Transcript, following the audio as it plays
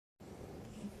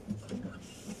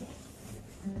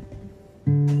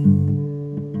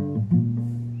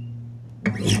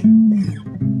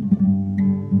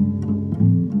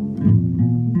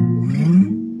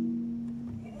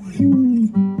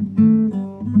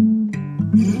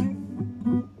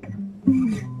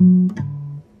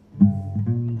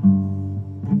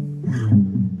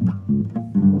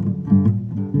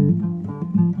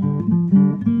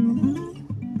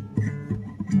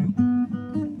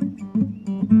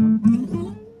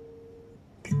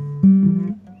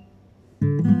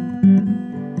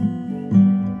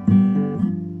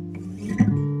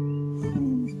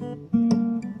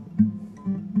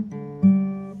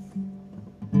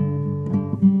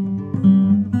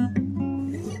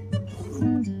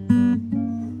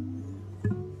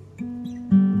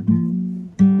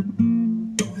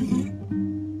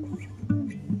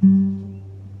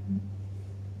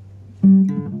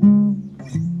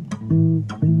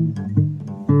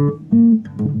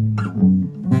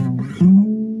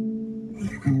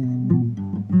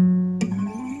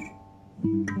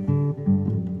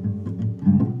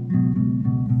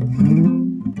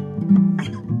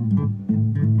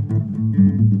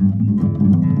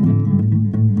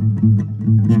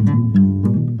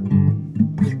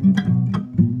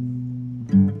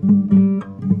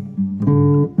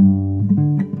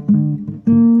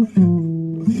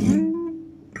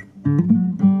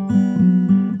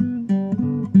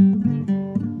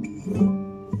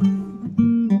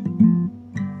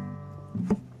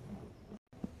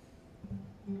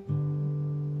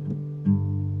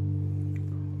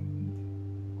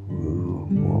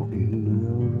Walking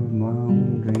down my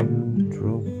own damn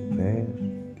trouble path.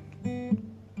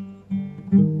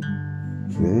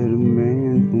 Said a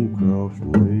man from across the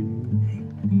ways.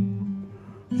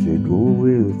 Said, go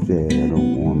away with that, I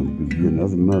don't want to be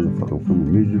another motherfucker from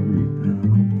the misery.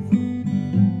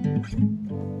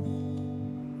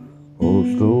 Oh,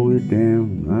 slow it down,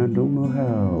 I don't know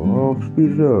how. Oh,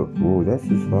 speed it up, oh, that's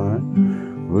just fine.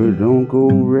 But don't go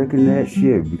wrecking that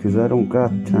shit, because I don't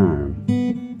got time.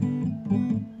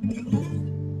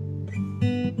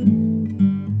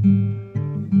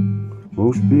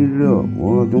 Oh, speed it up.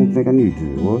 Well, I don't think I need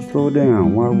to. Well, slow it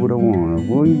down. Why would I want to?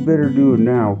 Well, you better do it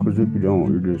now, because if you don't,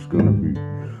 you're just going to be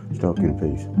stuck in the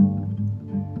face.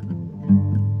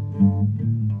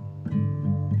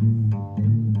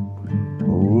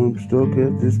 Oh, I'm stuck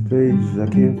at this place. I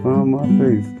can't find my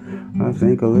face. I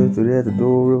think I left it at the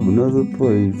door of another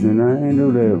place, and I ain't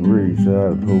know that race.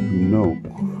 I hope you know.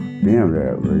 Damn,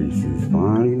 that race is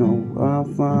fine, you know.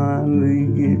 I'm finally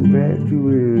getting back to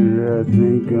it. I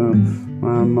think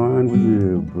my mind was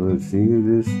ill, but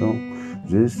singing this song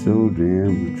is just so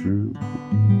damn true.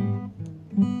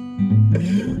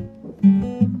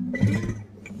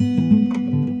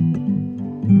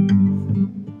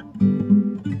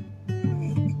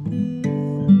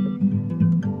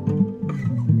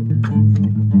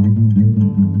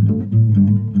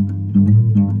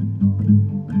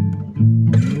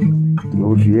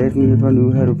 Well, she asked me if I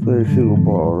knew how to play a single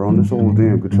bar on this old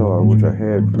damn guitar, which I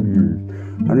had for years.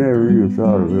 I never even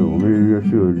thought of it. Well, maybe I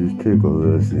should just take a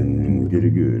lesson and get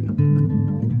it good.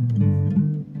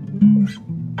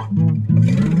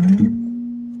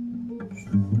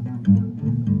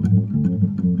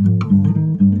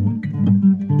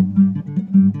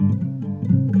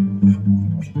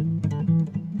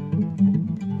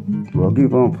 Well, I'll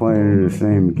keep on playing it the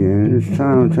same again. It's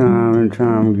time and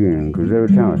time again, because every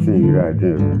time I sing it, I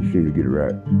never seem to get it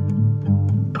right.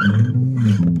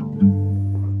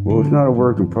 Well, it's not a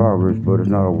work in progress, but it's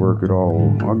not a work at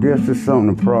all. I guess it's something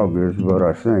in progress, but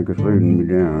I think it's leading me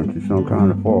down to some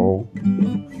kind of fall.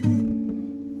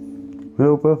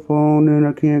 Help, I phone and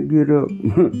I can't get up.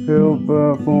 Help,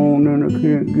 I phone and I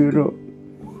can't get up.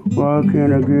 Why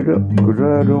can't I get up? 'Cause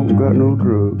I don't got no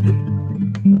drugs.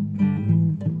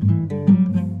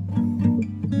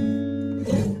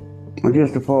 I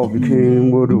guess the fault became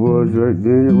what it was right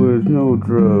then. It was no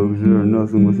drugs or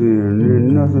nothing within,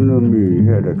 and nothing of me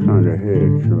had that kind of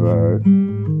head survive.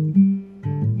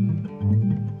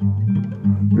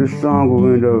 This song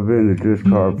will end up in the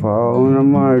discard pile, and I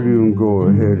might even go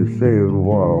ahead and save it a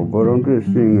while, but I'm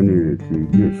just singing it to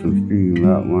get some steam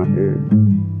out my head.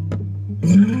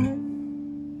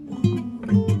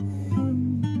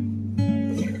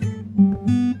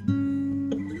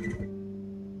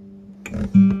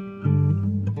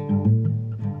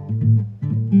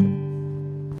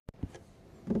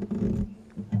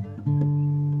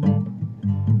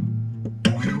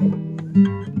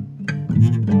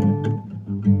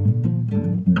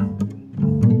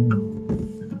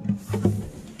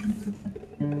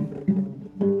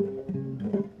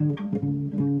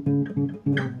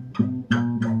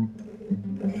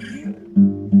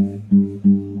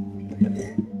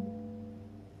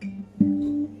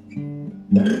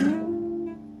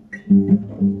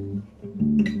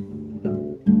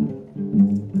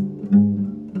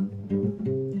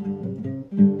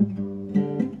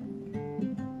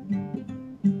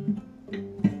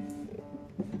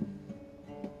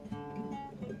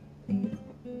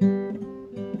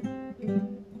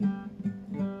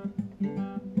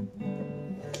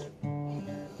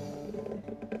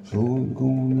 So I'm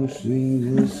gonna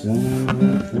sing this song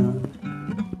right now.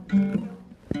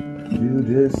 You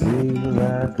just sing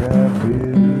like I've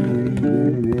been reading.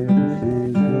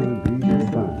 Everything's gonna be just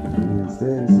fine.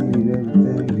 Instead of seeing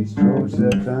everything destroy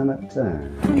itself time after time.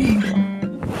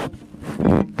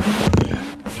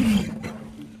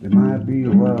 It might be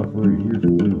a while for a year to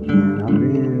blue, man. I've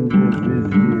been just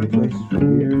visiting places from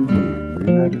here and there,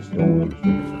 and I just don't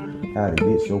understand how to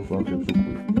get so fucked up so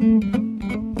quick.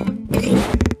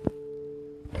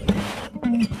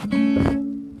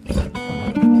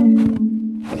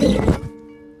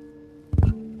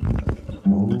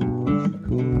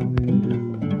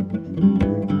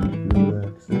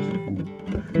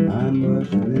 I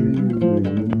must have been you, and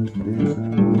you must have been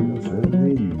someone else other than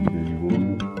you, baby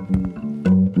woman.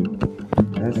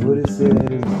 That's what it said.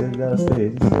 It said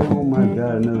downstairs. It said, oh my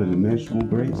God, another dimensional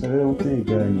break. So I don't think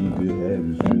I need to have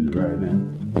this really right now.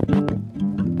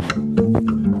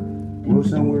 Well,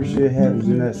 somewhere shit happens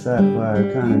in that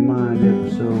sci-fi kind of mind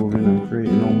episode, and I'm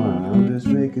creating on mine. I'm just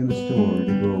making a story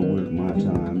to go with my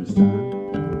time this time.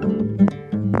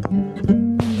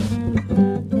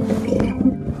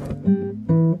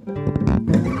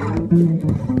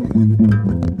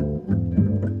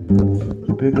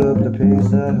 Pick up the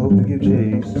pace, I hope to give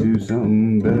chase to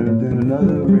something better than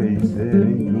another race that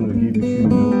ain't gonna give you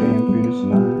no damn finish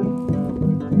line.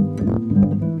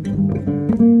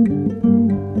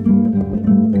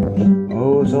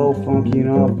 Oh, it's all funky and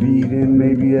offbeat and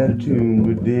maybe out of tune,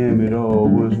 but damn it all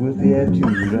was with the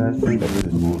attitude. I think I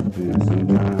just want to spend some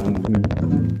time with me.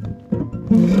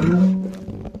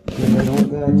 Cause I don't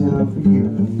got time for you.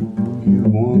 You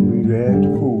want me to act a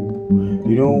fool.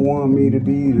 You don't want me to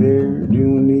be there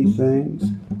doing these things.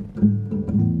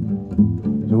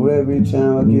 So every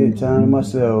time I get time to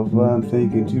myself, I'm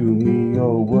thinking to me,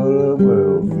 oh, what a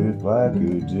wealth if I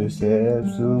could just have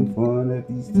some fun at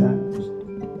these times.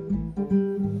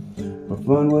 But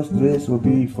fun with this would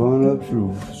be fun of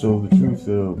truth. So the truth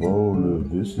of all of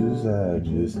this is I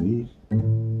just need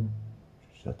to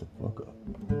shut the fuck up.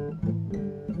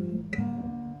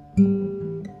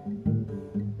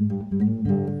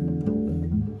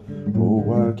 Oh,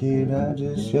 why can't I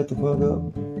just shut the fuck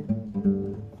up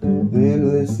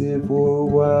and listen for a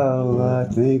while? I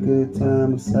think a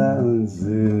time of silence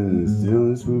and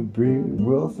stillness would bring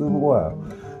wealth of a while.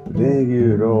 But dang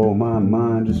it all, my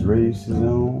mind just races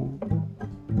on.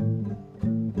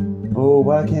 Oh,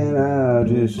 why can't I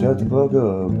just shut the fuck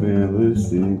up and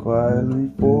listen quietly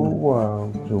for a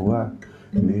while? So I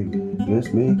maybe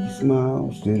just make you smile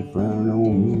instead of frowning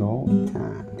on me all the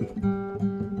time.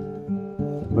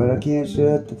 But I can't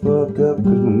shut the fuck up cause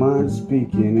my mind's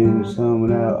speaking and it's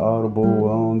coming out audible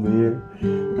on the air.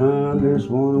 I'm just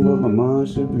wondering what my mind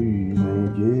should be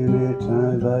thinking at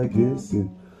times like this,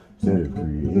 instead of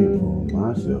creating for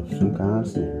myself some kind of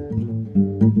snare.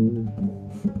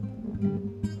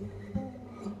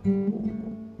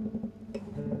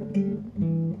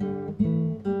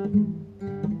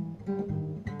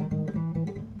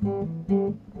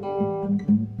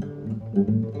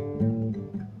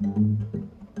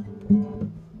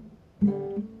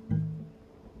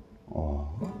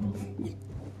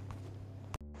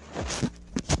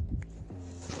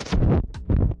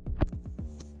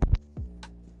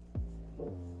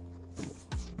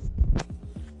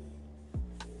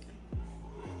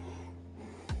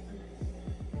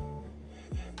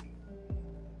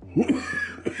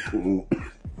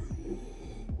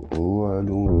 Oh, I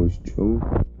know it's true.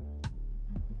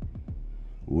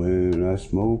 When I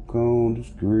smoke on the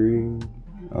screen,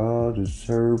 all just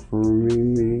heard for me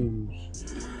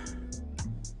means.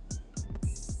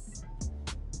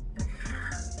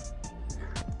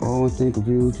 Oh, I think I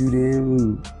feel too damn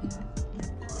rude.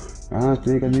 I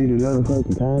think I need another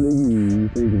fucking kind of you. You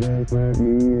think it act like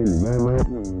me and it might like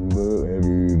me, but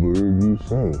every word you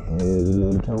say has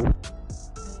another tone.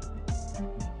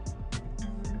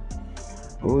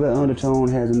 Oh, that undertone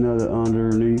has another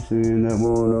underneath, and that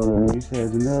one underneath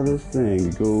has another thing.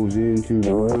 It goes into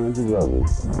the lines of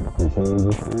others and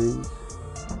changes things.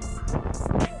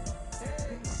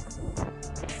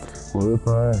 Well, if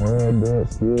I had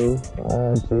that skill,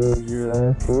 I'd change your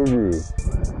life for real.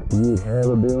 You'd have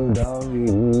 $1 billion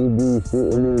and you'd be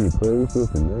sitting in a place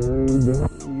with a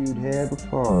name. You'd have a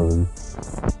parlor.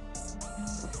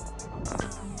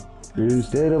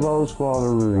 Instead of all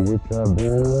squalor, which I've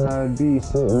been, I'd be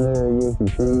sitting there with the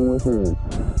thing within.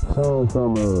 Song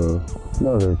from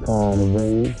another kind of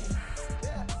vein.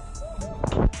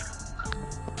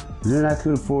 Then I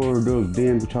could afford those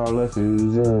damn guitar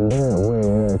lessons, and that way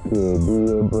I could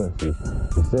be a blessing.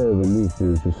 Instead of a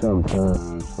nuisance who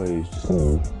sometimes plays the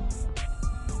same.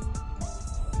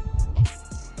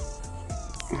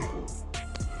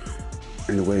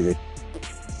 in the way that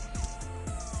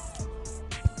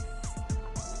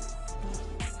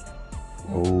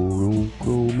oh, don't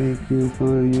go making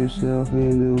fun of yourself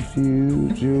in those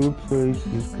future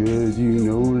places, cause you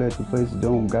know that the places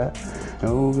don't got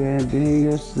no bad thing.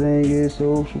 This thing is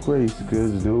social grace, cause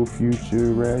there's no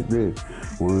future right there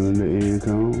when the end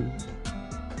comes.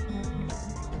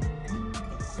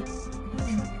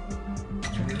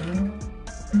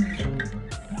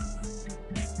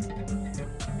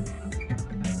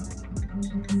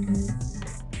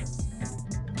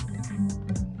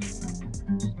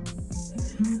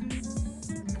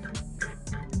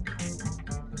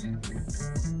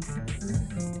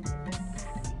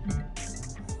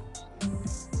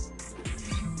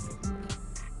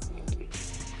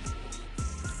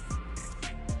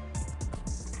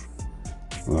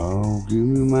 Oh, give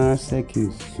me my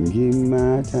seconds, give me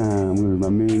my time, with my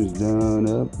minutes done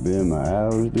up and my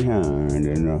hours behind,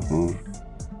 and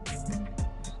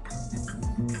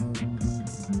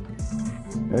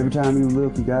every time you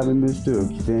look, you got me mistook.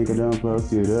 You think I done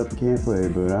plucked it up, I can't play,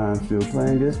 but I'm still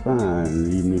playing just fine,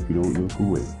 even if you don't look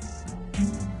away.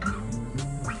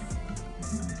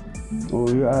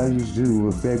 Oh, your eyes used to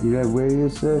affect me that way,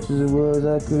 as such as it was,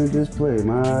 I couldn't just play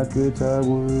my guitar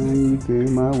when you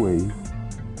came my way.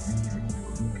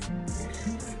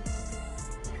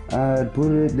 I'd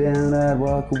put it down, I'd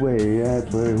walk away, I'd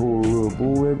play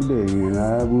horrible every day, and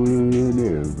I wouldn't have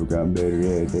never gotten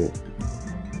better at that.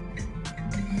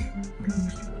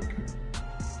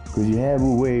 Cause you have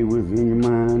a way within your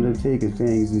mind of taking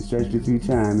things and stretching it through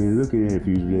time and looking at a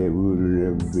future that would have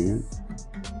never been.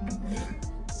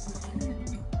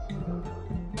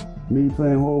 Me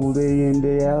playing horrible day in,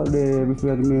 day out, there every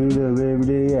fucking minute of every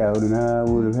day out, and I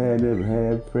would have had never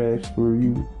had fresh for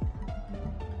you.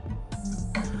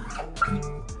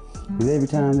 Cause every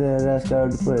time that I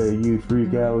started to play, you'd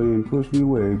freak out and push me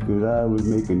away, cause I was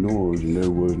making noise and there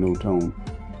was no tone.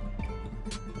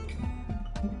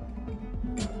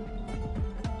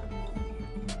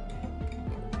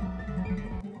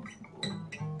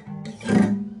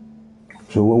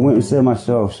 So I went and set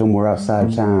myself somewhere outside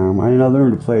of time. I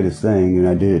learned to play this thing, and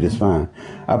I did it just fine.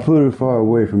 I put it far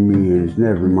away from me, and it's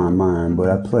never in my mind, but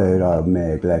I play it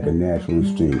automatic like a natural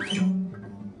instinct.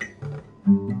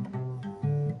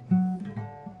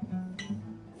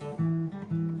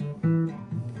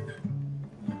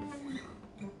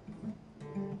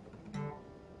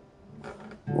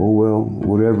 Oh well,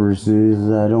 whatever it is,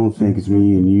 I don't think it's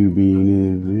me and you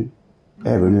being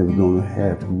ever never gonna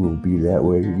have to will be that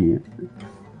way again.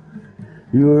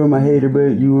 You were my hater,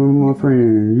 but you were my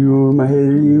friend. You were my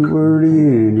hater, you were the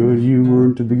end. Cause you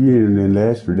weren't the beginning, and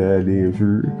that's for that damn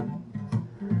sure.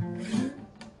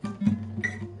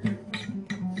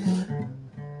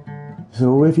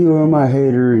 So if you were my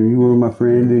hater and you were my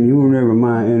friend, then you were never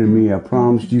my enemy. I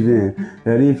promised you then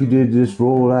that if you did this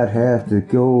role, I'd have to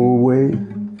go away.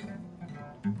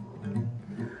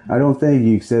 I don't think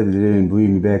you accepted it and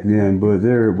believed me back then, but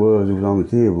there it was on the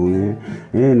table, man.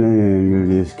 And then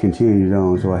you just continued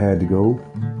on, so I had to go.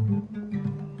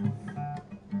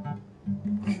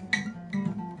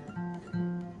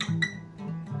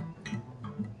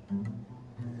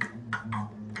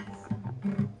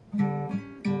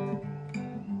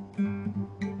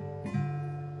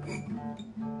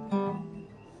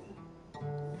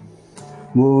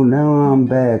 Well, now I'm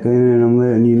back and I'm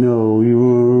letting you know you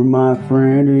were my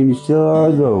friend and you still are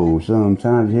though.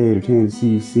 Sometimes hater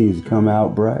tendency seems to come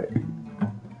out bright.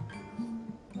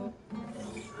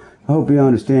 I hope you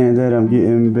understand that I'm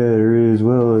getting better as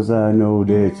well as I know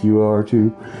that you are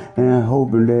too. And I'm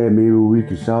hoping that maybe we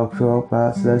can talk about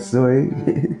that way.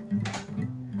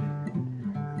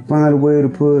 Find a way to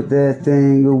put that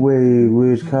thing away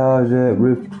which caused that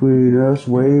rift between us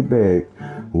way back.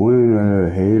 When a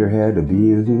hater had to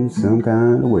be in some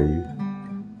kind of way.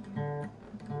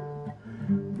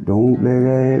 Don't let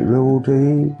that little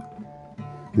thing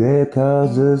that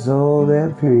caused us all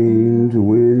that pain to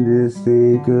win this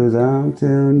thing, cause I'm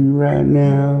telling you right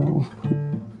now,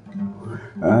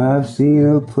 I've seen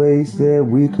a place that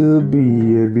we could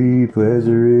be. It'd be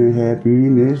pleasure and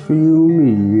happiness for you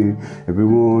and me, and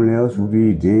everyone else will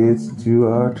be dancing to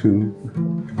our tune.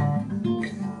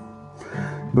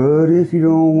 But if you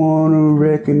don't want to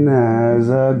recognize,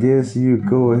 I guess you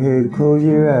go ahead and close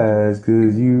your eyes,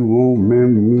 cause you won't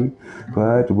remember me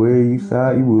quite the way you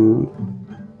thought you would.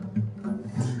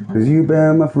 Cause you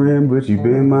been my friend, but you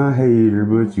been my hater,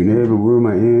 but you never were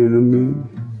my enemy.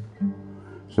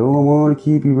 So So I wanna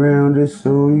keep you around just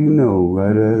so you know.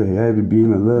 I'd rather have you be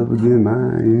my lover than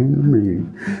my enemy.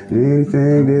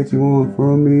 Anything that you want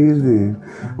from me is then.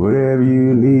 Whatever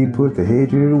you need, put the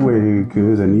hatred away.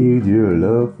 Cause I need your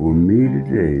love for me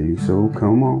today. So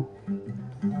come on.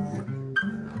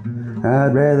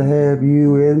 I'd rather have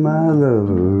you as my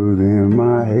lover than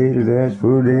my hater, that's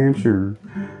for damn sure.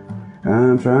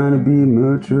 I'm trying to be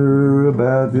mature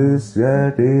about this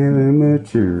goddamn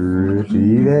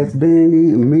immaturity that's been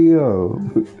eating me up.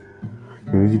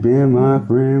 Cause you've been my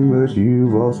friend, but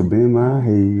you've also been my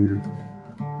hater.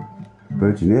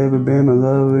 But you never been my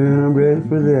lover, and I'm ready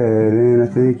for that. And I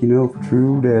think you know for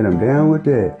true that I'm down with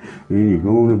that. And you're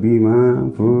gonna be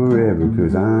mine forever,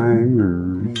 cause I'm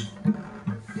yours.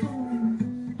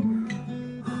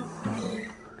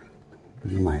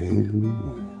 You might hate me.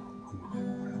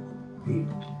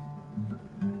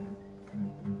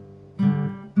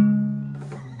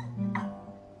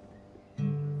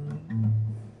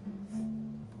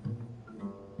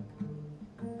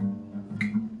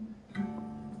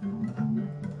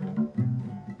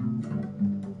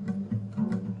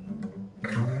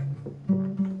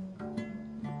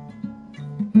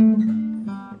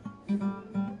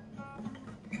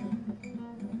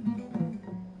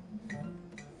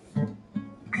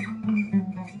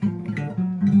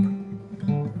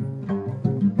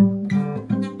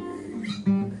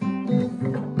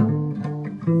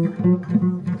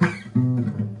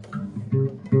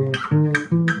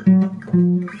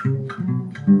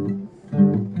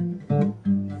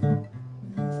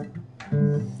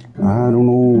 I don't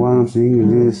know why I'm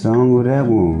singing this song with that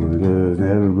one. There's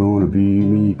never gonna be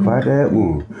me quite that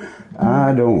one.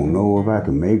 I don't know if I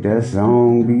can make that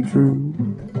song be true.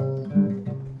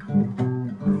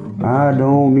 I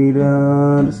don't need to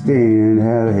understand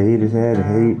how the haters had to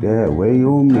hate that way,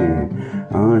 oh man.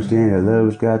 I understand that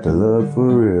love's got to love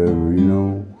forever, you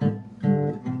know.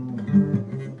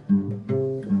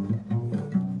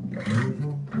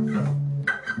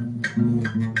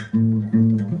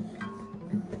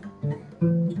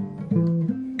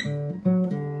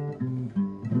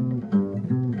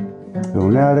 So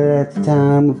now that the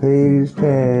time of hate is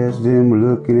past, then we're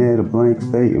looking at a blank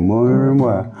slate and wondering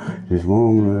why. Just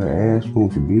wanna ask,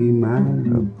 won't you be my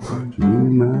lover? Won't you be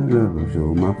my lover,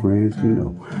 so my friends can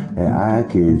know that I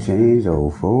can change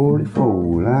old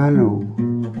 44. I know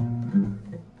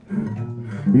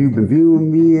you've been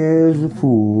viewing me as a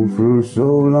fool for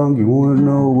so long. You wouldn't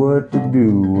know what to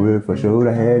do if I showed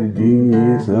I had a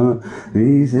genius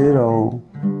underneath it all.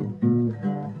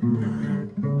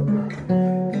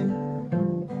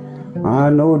 I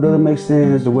know it doesn't make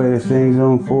sense the way things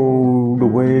unfold, the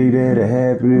way that it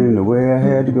happened and the way I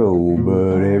had to go.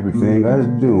 But everything I was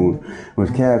doing was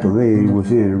calculated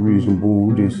within a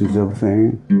reasonable distance of a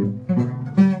thing.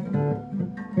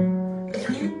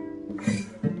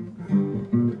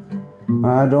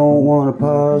 I don't want to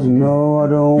pause, no, I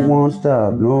don't want to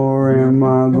stop, nor am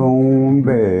I going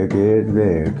back at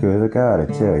that. Cause I gotta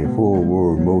tell you,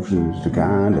 forward motion's the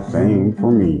kind of thing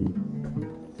for me.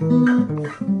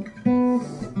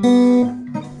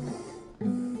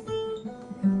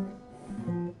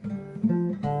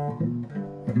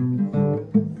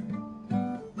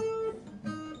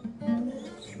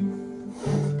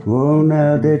 Well,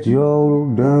 now that you're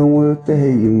all done with the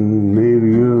hating,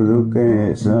 maybe you're looking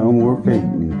at some more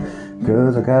fading.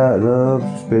 Cause I got love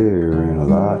to spare and a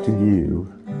lot to give.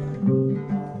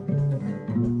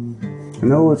 I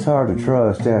know it's hard to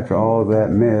trust after all that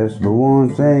mess, but one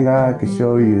thing I can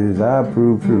show you is I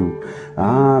prove true.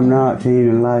 I'm not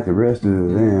changing like the rest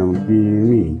of them, being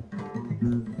me.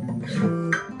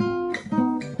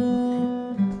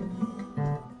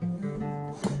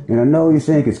 And I know you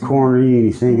think it's corny and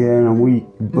you think that I'm weak,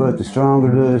 but the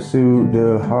stronger the suit,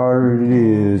 the harder it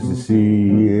is to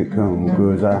see it come.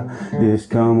 Cause I just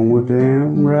come with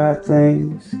them right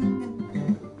things.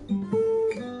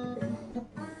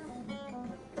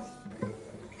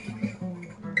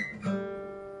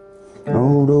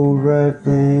 All those right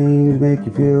things make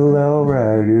you feel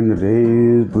alright. And the day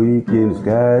is bleak and the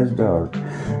sky is dark,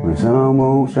 when the sun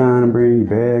won't shine and bring you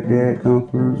back that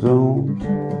comfort zone.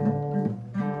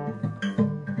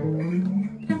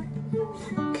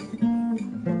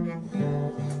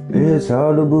 It's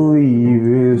hard to believe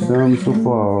in something so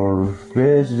far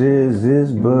fetched as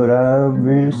this, but I've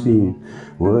been seeing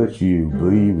what you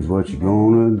believe is what you're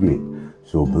gonna get.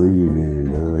 So believe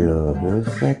in the love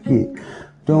just like it.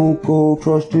 Don't go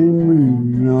trusting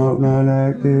me, not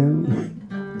like that.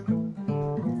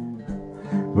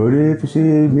 But if you see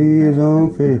me as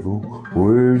unfaithful,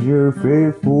 where's your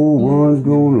faithful ones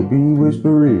gonna be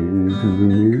whispering to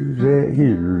the ears that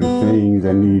hear the things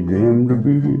I need them to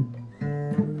be?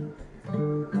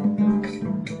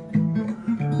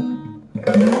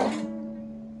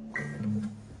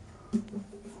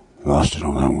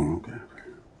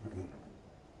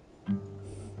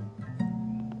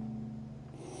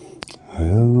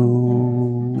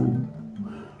 Hello,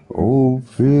 old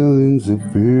feelings of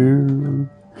fear.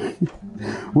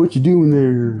 What you doing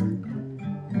there?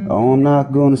 Oh, I'm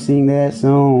not gonna sing that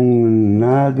song,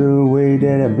 not the way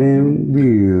that I've been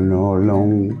feeling all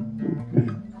along.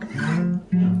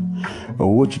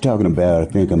 Oh, what you talking about? I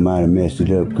think I might have messed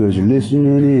it up, cause you're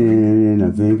listening in, and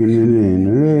I'm thinking it in.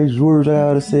 There's words I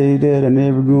ought to say that I'm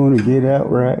never gonna get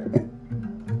out right.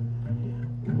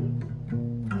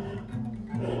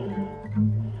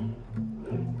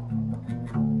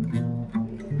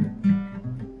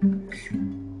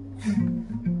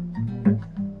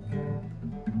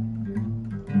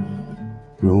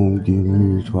 Don't give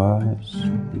me twice,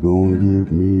 don't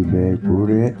give me back for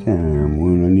that time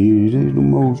when I needed it the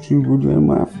most. You were then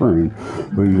my friend,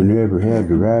 but you never had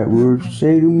the right words to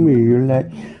say to me. You're like,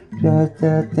 da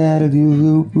da da da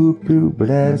do do do, but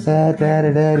da da da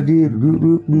da da do do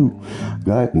do do,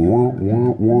 like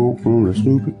womp from the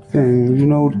Snoopy thing. You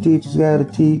know the teacher's gotta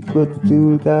teach, but the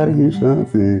students gotta hear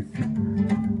something.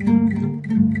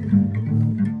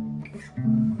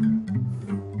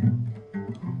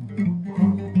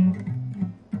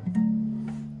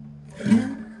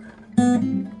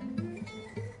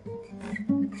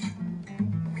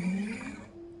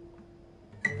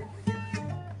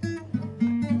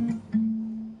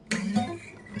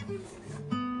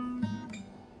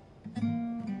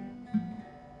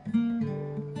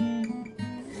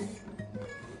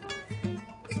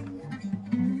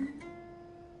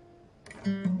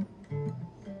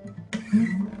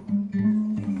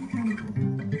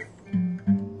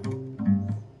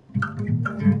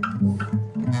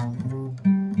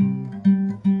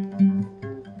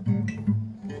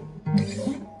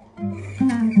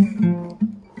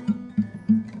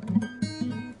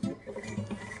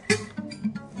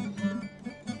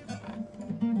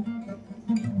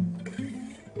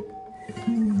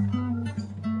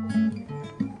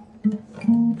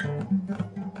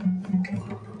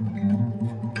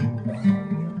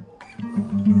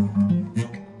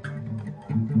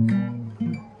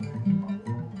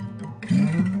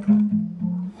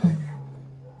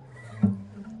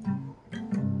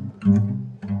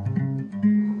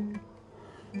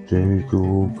 Take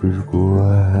old critical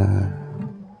eye,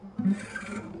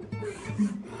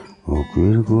 oh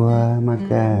critical eye, my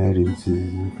guidance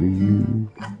is for you.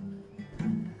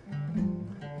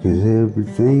 Cause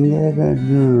everything that I've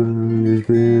done has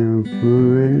been put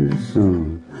in the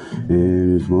sun,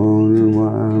 and it's wondering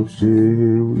why I'm still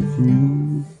here with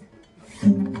you.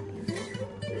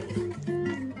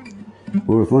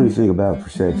 Well, the funny thing about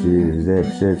perception is that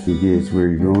perception gets where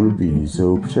you're going to be.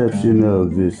 So perception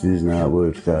of this is not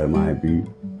what you thought it might be.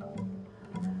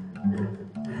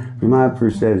 But my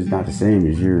perception is not the same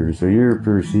as yours. So you're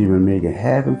perceiving and make it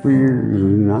happen for yours,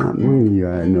 not me.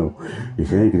 I know. You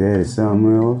think that is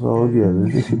something else altogether.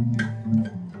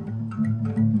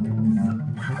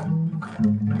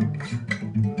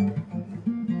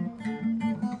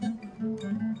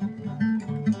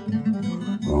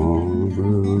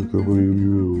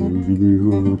 Give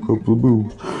me a couple of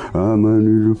boots. I might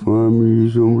need to find me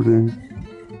something.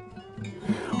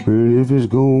 And if it's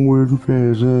going way too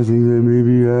fast, I think that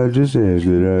maybe I just ask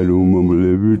that I don't mumble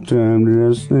every time that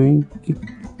I sing.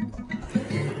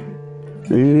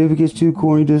 And if it gets too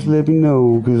corny, just let me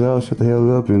know, cause I'll shut the hell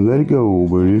up and let it go.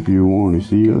 But if you want to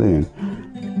see you then.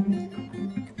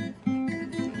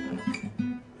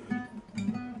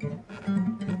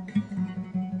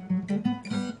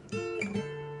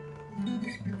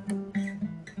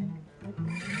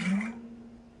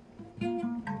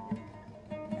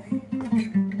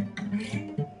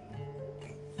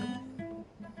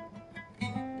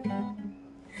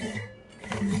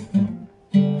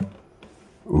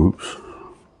 Oops.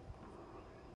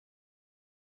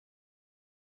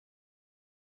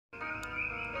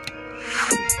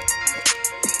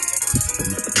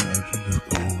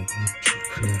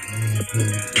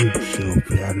 So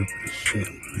proud of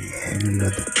assembly and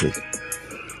another day.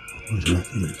 Was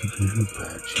nothing you could do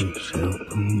about yourself.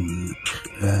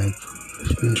 Like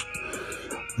respect.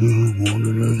 You want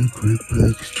another quick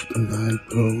flex to the night,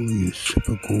 bro. You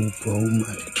typical bro,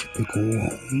 my typical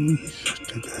home. You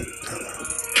just a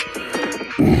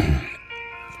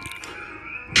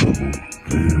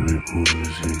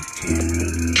miracles again.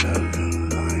 Another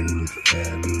line with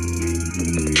family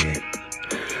yet.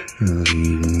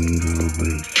 Leading the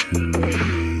way to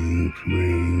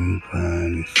rain,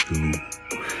 fine school.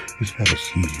 It's got a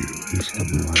seizure. It's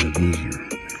having a lot of easier.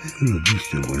 You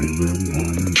still wouldn't really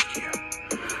want to meet you.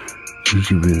 Did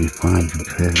you really find your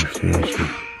treasure session?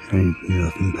 Ain't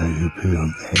nothing but a pill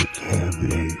that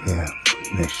cabinet have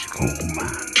Mexico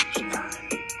mine this time.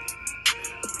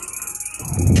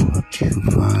 Oh, you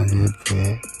find it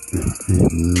bad?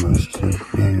 It must have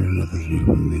been another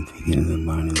human been thinking of the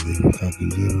mind of it. I can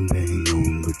give them bang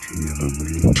on, but you never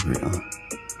believe it, huh?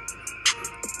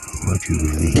 What you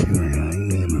really hearing, I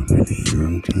never really hear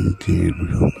them till you get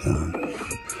real done.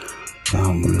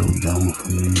 Sound real dumb for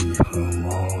me from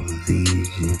all of these.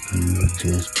 If you would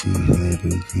just please let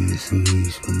me get some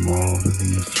ease from all of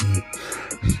these shit.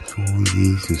 So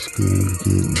these are scared to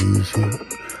get these up.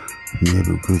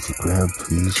 Never put the crowd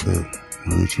please up.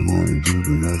 What you wanna do to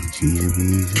another cheese and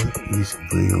bees up? It's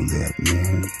real that,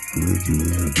 man. Would you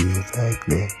really be like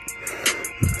that?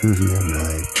 Because never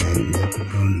like that. Never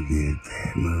gonna get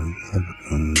that, man. Never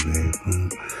gonna get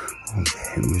that. All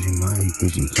that was in mind,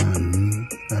 cause you kinda mean.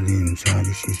 I didn't try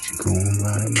this shit, you going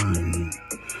right at mine.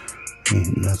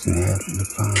 Ain't nothing happened to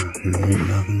find. Ain't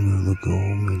nothing will go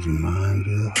with your mind,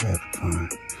 you'll have to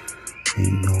find.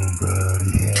 Ain't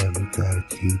nobody habit, gotta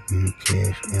keep your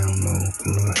cash down low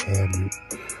for a habit.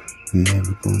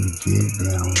 Never gonna get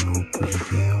down low, put it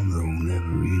down low.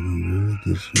 Never even really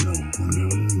get to know. When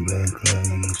you're moving back like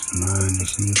it's mine to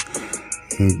see.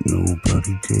 Ain't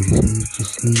nobody takes it to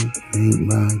see. Ain't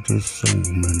mine just so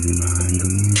many mind to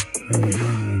me. Ain't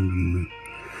mind to me.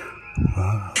 Well, I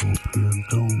hope you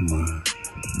don't mind.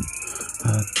 I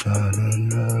got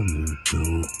another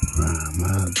dope rhyme. I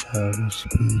gotta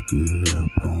speak it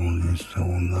up on this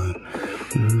whole line.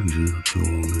 You go,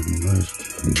 it must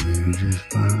have been just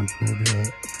fine for that.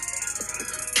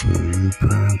 Pretty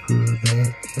prime for that.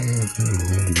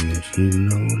 Yes, you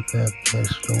know that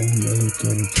catch on, they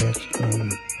can catch on.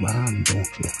 Why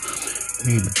don't you?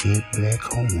 Maybe get back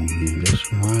home, me. That's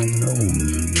why I know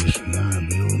me. It's not a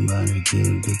bill, money, get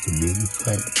the big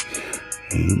fight.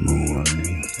 Ain't more,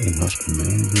 it must have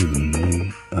been leaving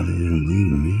me. I didn't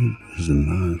leave me, cause the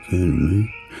mind came to me.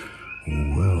 Oh,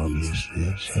 well, I guess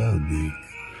that's how it be.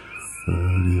 But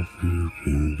if you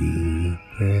can get it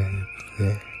back,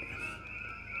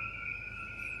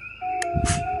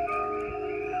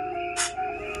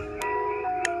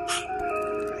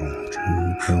 won't you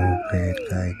go back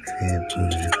like that?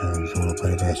 Put it down, so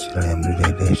but that shit, I am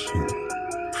that shit.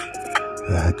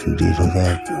 I can deal with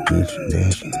that, mention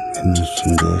that shit. I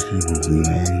mention that shit, will be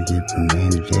mad different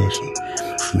meditation.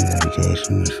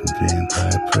 Meditation is some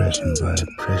vampire pressing, by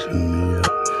pressing me up.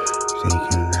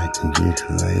 Thinking I can get to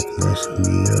life, blessing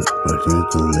me up. But they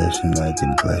go lesson like the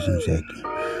blessings that can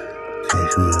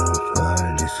catch me on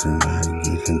fire. This is not to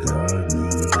get and guard me.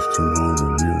 Just to want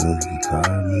to really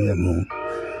guard me. I won't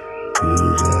be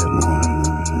that one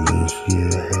unless you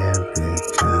have that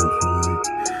time for me.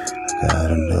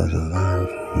 Got another line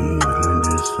for me. I'm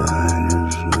just fine, it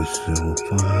was so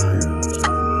fine, it was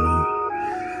on me.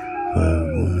 But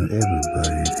when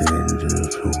everybody did it,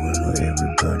 so when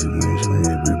everybody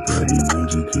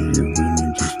wins, you get it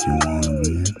winning just you wanna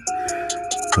win.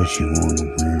 But you wanna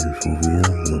win for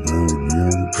real, but when you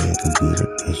win back and get it,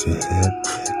 that's your head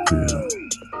back real.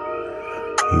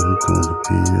 Ain't gonna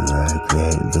be like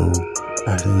that though.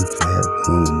 I think that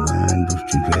one mind was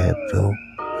you rap though.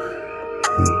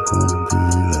 Ain't gonna be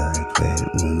like that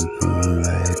when it's going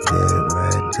like that,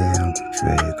 right down the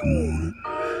track, come on.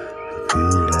 Be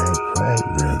like right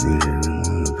there,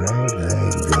 everyone, right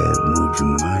like that. Would you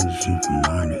mind if you can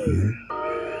mind it here?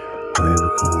 Where we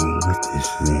going with this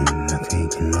then? I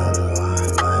think another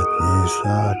line like this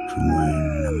ought to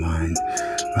win. I mind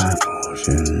my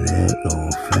fortune, let go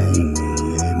flame me.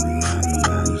 Every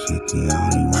shit, the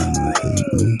only one will hate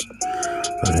me.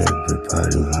 But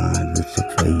everybody lying with the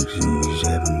faces.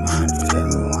 Every mind is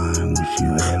ever lying, wish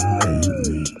you ever hate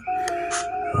me.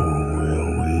 Oh, well,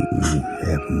 wait me.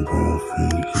 Heaven gon'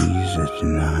 fake these. That's a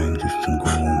 9, just to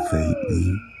go and fake me.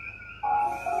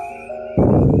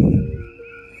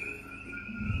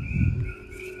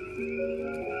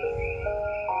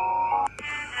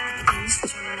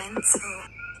 Instrumental.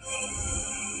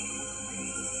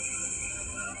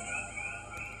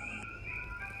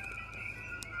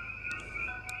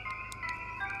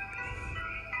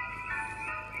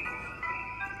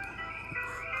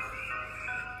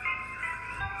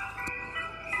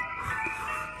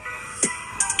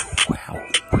 Wow,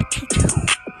 what you do?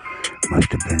 Must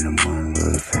have been the one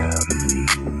where it fell to me.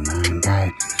 Mind I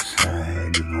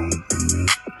decided it won't be me.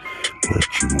 What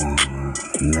you want?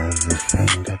 Another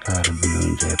thing I gotta be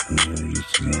in Japanese. You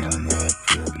see how that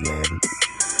feels, habit.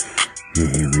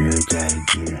 Yeah, you really gotta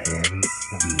get a habit.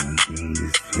 I'm gonna get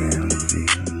this family.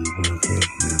 Work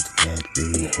with that.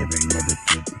 They haven't never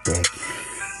get back.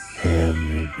 Have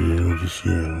me build a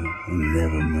shell.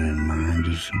 Never mind,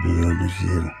 just build a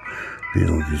shell.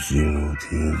 Build a zero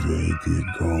till they get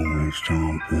going.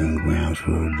 Stomping grounds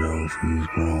for those who's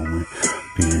growing.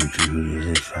 Being true is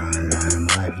a sideline.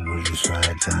 Life was this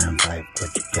ride time fight,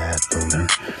 but you got to learn.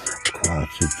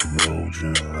 Cross the roads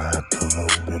and a lot to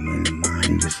load them in the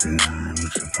mind, just in line, we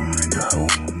should find a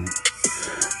home.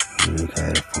 We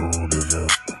gotta fold it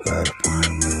up, gotta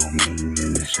find real meaning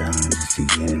in the shine, just to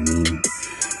get in.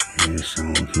 And the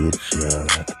song hits ya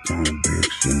like a ton of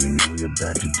bricks, and you know you're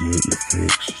about to get your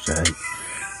fix, right?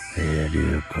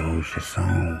 There goes your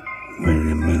song. Wait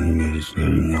a minute, it's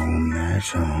getting on my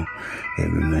song.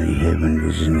 Everybody having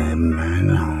this and that man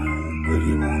on, but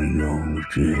you wanna know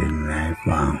what you're heading right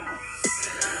from.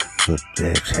 But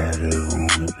that's how they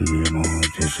wanna be more,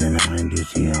 just an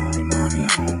this the only money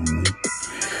on me.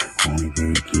 Only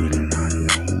very good and I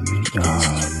know me. Oh,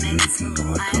 you know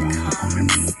what you wanna find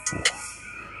me for.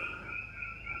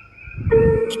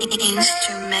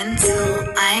 Instrumental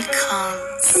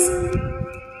icons.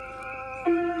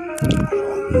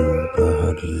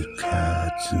 Body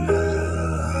cats and the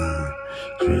line,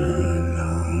 drilling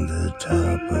on the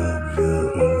top of your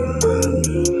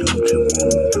mommy. Don't you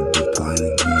want me to be fine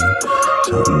again?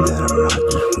 Something that I'm not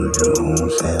just for your own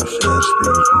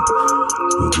self-satisfaction.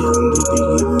 You give me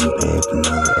back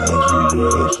another action,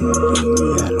 reaction to me.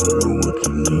 I don't know what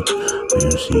you need.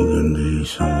 Been singing these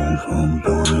songs from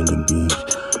dawn to beach.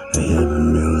 I have a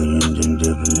millions and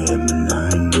different having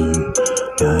 90.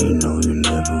 Now you know you're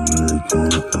never really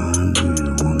gonna find me.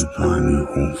 You wanna find me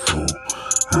hopeful.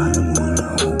 I don't wanna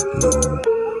hope no.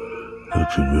 But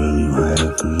you really might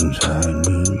have cause inside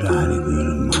me. Gotta get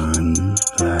a mind me.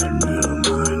 Gotta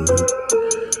remind me.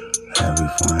 How we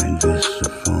find this the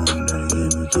fun that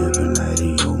every night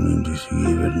you only just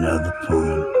give another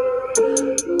fun.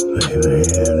 Baby,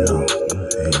 hell no.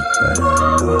 If I don't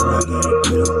know I gotta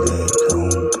build that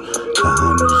tone.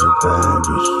 Time is a vibe,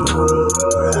 it's soul,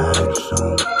 ride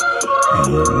song. Ain't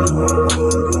no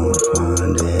one gonna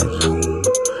find that zone.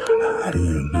 I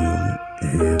didn't build it,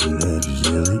 heaven that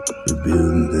silly. The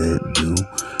building that do,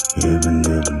 heaven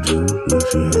never do. What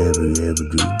you ever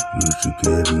do, what you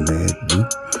ever had to do.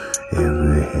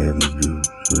 Ever had to do,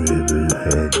 whatever you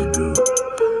had to do.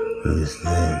 But it's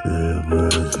that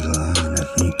was the line, I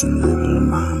think you live in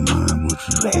my mind, what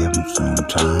you having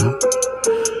sometime.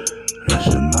 That's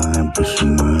a mind,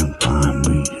 find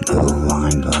me another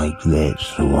line like that,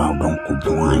 so I don't go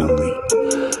blindly.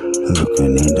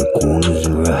 Looking in the corners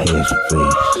of her head's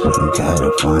face, you gotta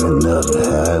find another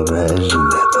high rise in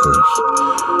that place.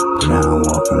 But now I'm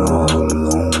walking all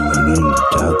alone, and in the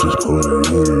darkness pulling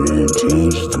in and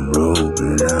changes the road,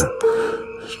 and I'm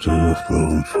still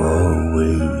floating far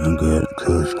away. I'm gonna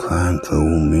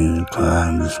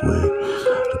climb this way.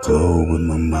 To go with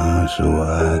my mind so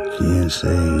I can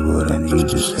say what I need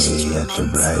to say at the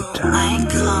right time.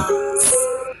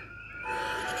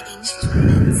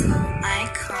 Instrumental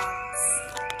icons.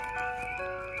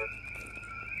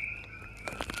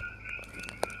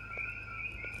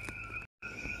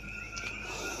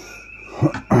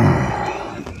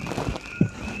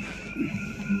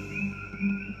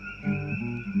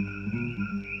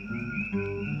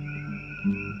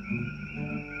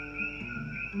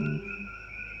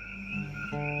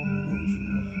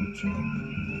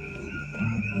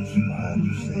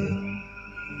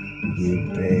 Get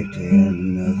back to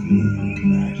having nothing.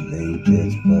 I think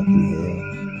that's fucking hell.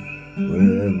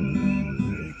 Wherever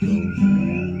it goes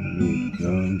around, it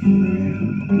comes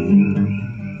around.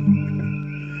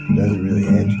 Doesn't really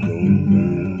have to go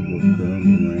around. What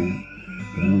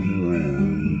comes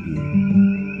around again.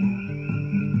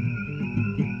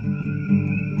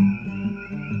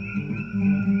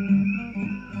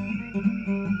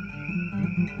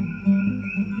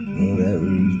 Well, that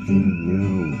really didn't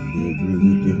road. It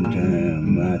really different time.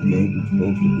 I think it's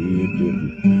supposed to be a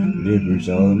difference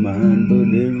all of mine, but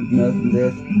there's nothing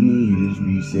left for me to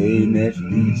be saying that's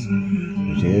least.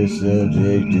 The test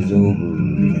subject is over.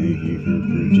 Thank you for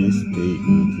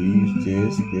participating. Please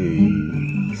test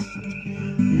space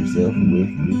yourself away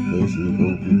from this place and go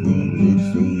for things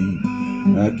so leave.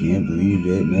 I can't believe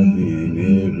that nothing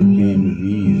ever came of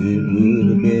these. It would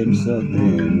have been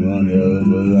something, one hell of a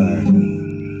line.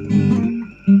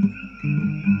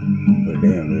 But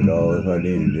damn it all, if I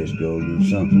didn't just go do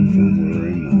something somewhere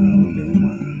in my own damn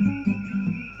mind.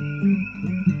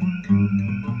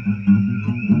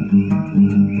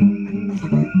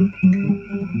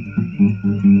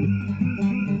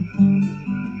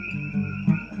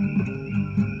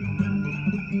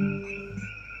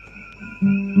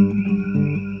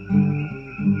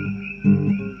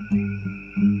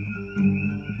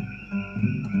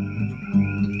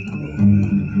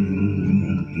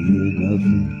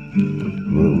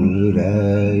 What would I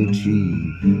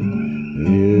achieve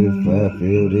if I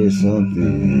failed at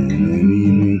something and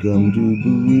even come to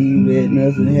believe that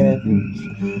nothing happens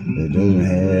that doesn't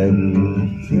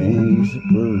happen. Things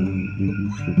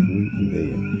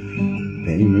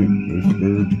payment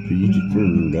referred to be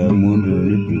deferred. I'm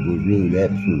wondering if it was really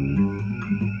that true.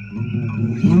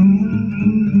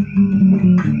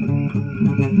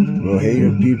 Well,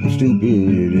 hating people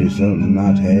stupid is something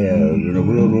not to have. In a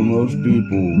world where most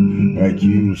people like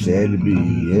you sad to be.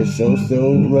 It's so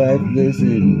lifeless,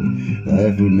 and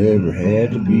life would never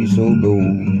have to be so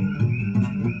dull.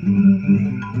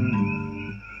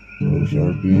 Oh,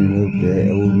 sharpening up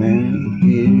that old man,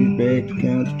 getting back to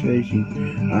concentration.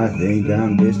 I think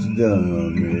I'm just as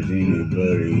dumb as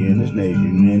anybody in this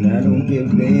nation, and I don't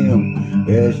give a damn.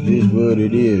 That's just what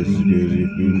it is. Cause if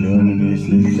you're dumb and this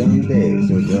and dumb that,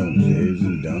 so dumb says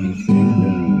and dumb says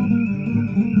dumb.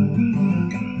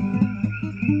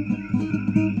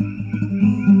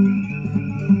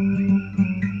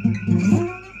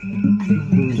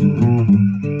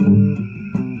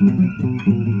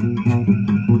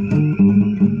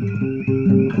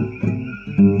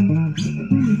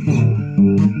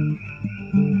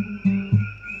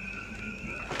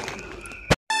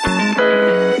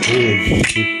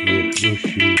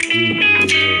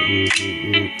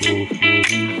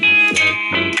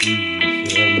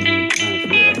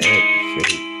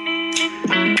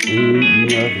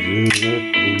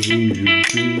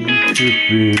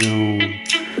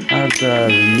 I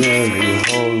got another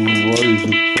whole ways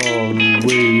to fall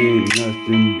away, ain't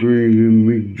nothing bringing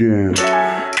me down.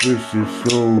 This is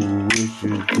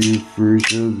different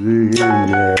of the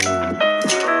end.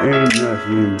 Ain't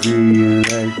nothing being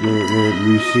like that. Let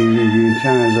me sing again,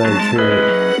 times I try.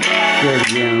 Crack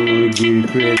down, wanna get it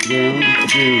cracked down.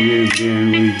 Still get down,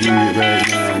 we get it right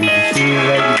now. We can sing it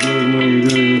like a good when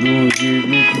you're gonna get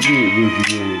what you get, what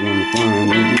you're gonna find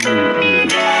what you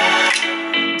get.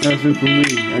 Nothing for me,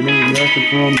 I need nothing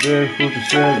from barefoot to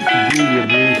sad to be. I've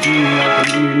been seeing like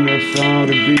I'm needing that song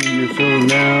to be. So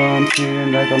now I'm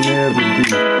feeling like I'll never be.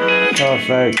 Toss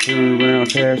like turn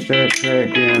around, pass that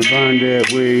track down, find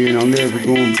that way, and I'm never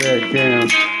going back down.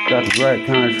 Got the right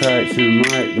contracts and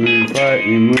might been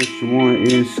fighting much you want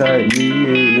inside me.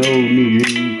 Ain't no need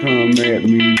to come at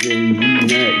me, baby,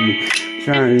 nightly.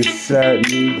 Trying to incite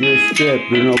me, just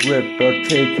stepping, I'll rep, I'll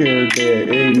take care of that.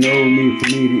 Ain't no need for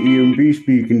me to even be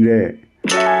speaking that.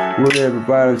 Whatever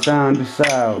by the time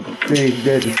decide, think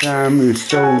that the time is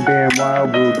so damn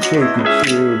wild. We'll take a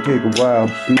chill, take a while,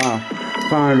 smile,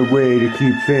 find a way to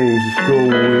keep things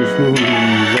going smooth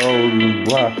all the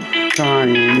while.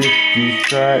 Trying if these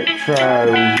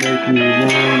trials make me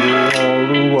wonder all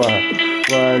the while.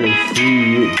 Why they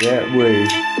see it that way?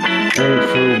 Ain't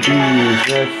so being,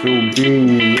 that's so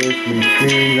being, let me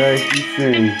sing like you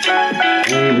sing.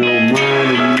 Ain't no mind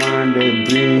in mind that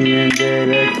being that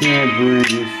I can't bring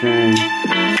the same.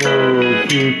 So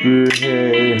keep your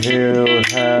head held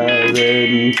high,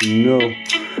 letting you know.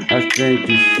 I think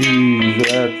the seas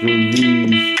after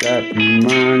these stop your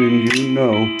mind and you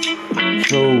know.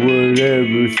 So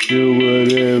whatever, still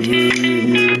whatever in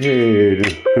your head.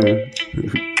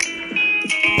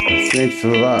 Thanks a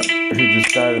lot. I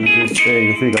decided to just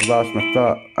say, I think I lost my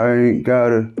thought. I ain't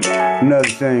got another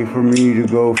thing for me to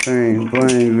go fame.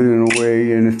 Blame it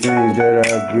away, and the things that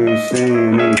I've been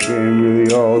saying ain't been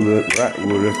really all that right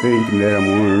with the thinking that I'm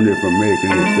wondering if I'm making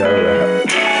this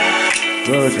out.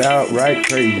 Well, it's outright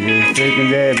crazy, thinking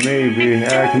that maybe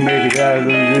I can make it out of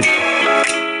this.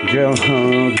 Jump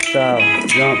on the style,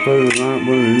 jump for the lump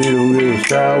with a little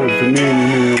style. What's the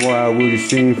meaning in a while? Would it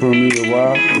seem for me a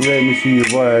while? Let me see your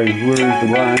why. What is the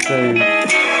line saying?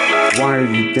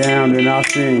 Wind it down, then I'll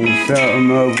sing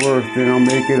something of worth, then I'll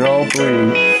make it all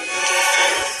bling.